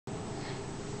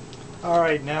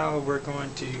Alright, now we're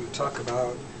going to talk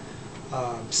about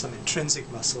some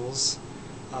intrinsic muscles.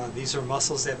 These are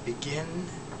muscles that begin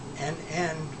and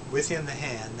end within the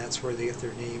hand. That's where they get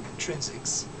their name,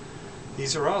 intrinsics.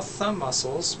 These are all thumb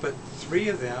muscles, but three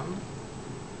of them,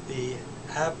 the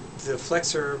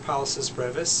flexor pollicis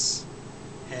brevis,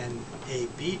 and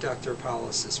abductor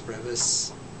pollicis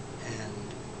brevis, and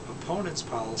opponens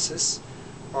pollicis,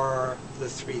 are the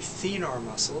three thenar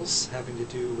muscles having to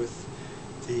do with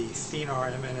the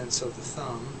thenar eminence of the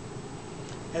thumb.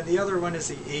 And the other one is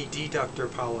the adductor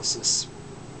pollicis,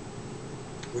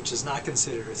 which is not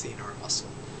considered a thenar muscle.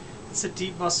 It's a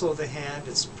deep muscle of the hand.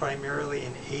 It's primarily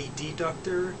an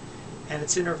adductor, and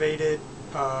it's innervated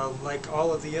like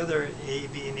all of the other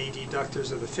AV and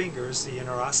adductors of the fingers, the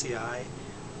interossei,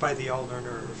 by the ulnar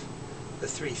nerve. The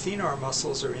three thenar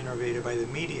muscles are innervated by the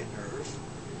median nerve.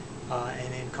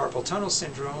 And in carpal tunnel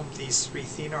syndrome, these three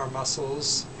thenar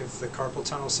muscles, if the carpal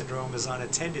tunnel syndrome is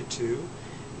unattended to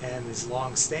and is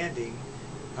long-standing,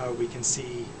 we can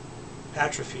see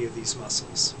atrophy of these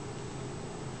muscles.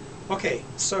 Okay,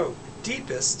 so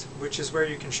deepest, which is where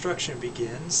your construction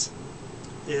begins,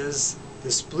 is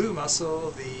this blue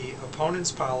muscle, the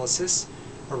opponens pollicis,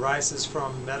 arises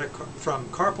from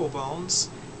carpal bones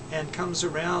and comes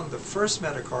around the first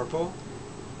metacarpal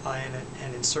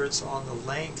and inserts on the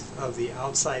length of the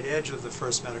outside edge of the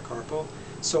first metacarpal,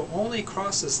 so only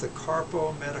crosses the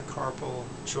carpo-metacarpal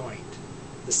joint,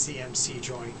 the CMC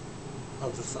joint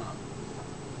of the thumb.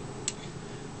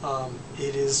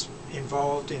 It is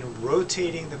involved in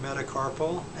rotating the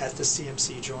metacarpal at the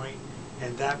CMC joint,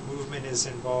 and that movement is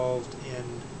involved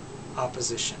in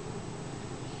opposition.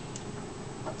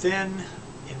 Then,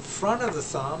 in front of the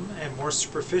thumb, and more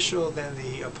superficial than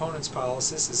the opponens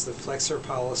pollicis, is the flexor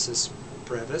pollicis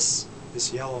brevis.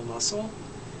 This yellow muscle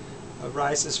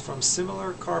arises from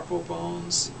similar carpal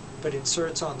bones, but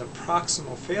inserts on the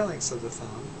proximal phalanx of the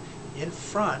thumb in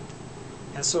front,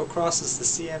 and so crosses the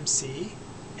CMC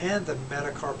and the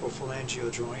metacarpal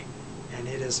phalangeal joint, and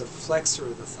it is a flexor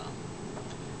of the thumb,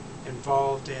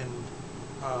 involved in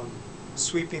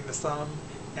sweeping the thumb,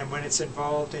 and when it's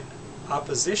involved in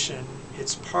opposition,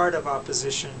 it's part of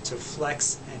opposition to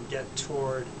flex and get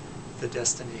toward the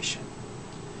destination.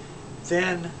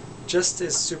 Then, just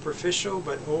as superficial,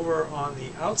 but over on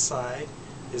the outside,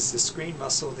 is the screen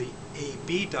muscle, the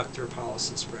abductor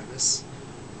pollicis brevis,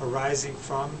 arising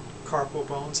from carpal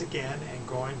bones again and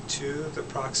going to the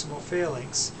proximal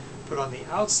phalanx, but on the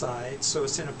outside, so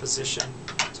it's in a position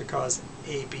to cause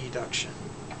abduction.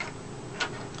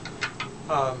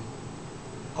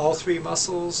 All three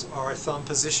muscles are thumb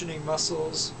positioning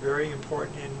muscles, very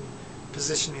important in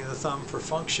positioning the thumb for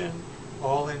function,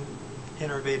 all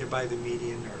innervated by the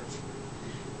median nerve.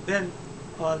 Then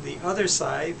on the other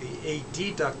side, the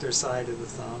adductor side of the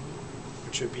thumb,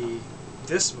 which would be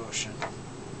this motion,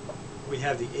 we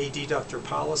have the adductor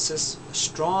pollicis, a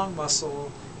strong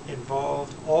muscle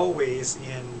involved always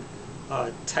in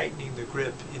tightening the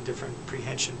grip in different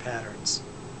prehension patterns.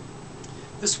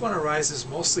 This one arises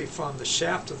mostly from the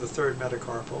shaft of the third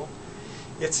metacarpal.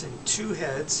 It's in two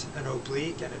heads, an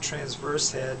oblique and a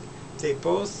transverse head. They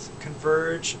both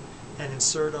converge and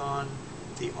insert on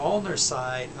the ulnar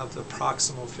side of the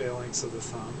proximal phalanx of the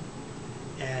thumb,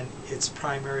 and its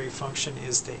primary function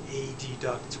is to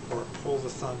adduct, or pull the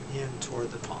thumb in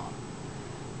toward the palm.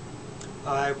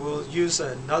 I will use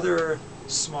another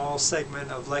small segment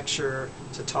of lecture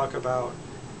to talk about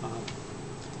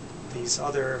these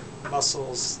other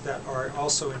muscles that are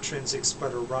also intrinsics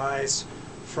but arise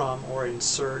from or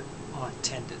insert on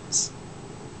tendons.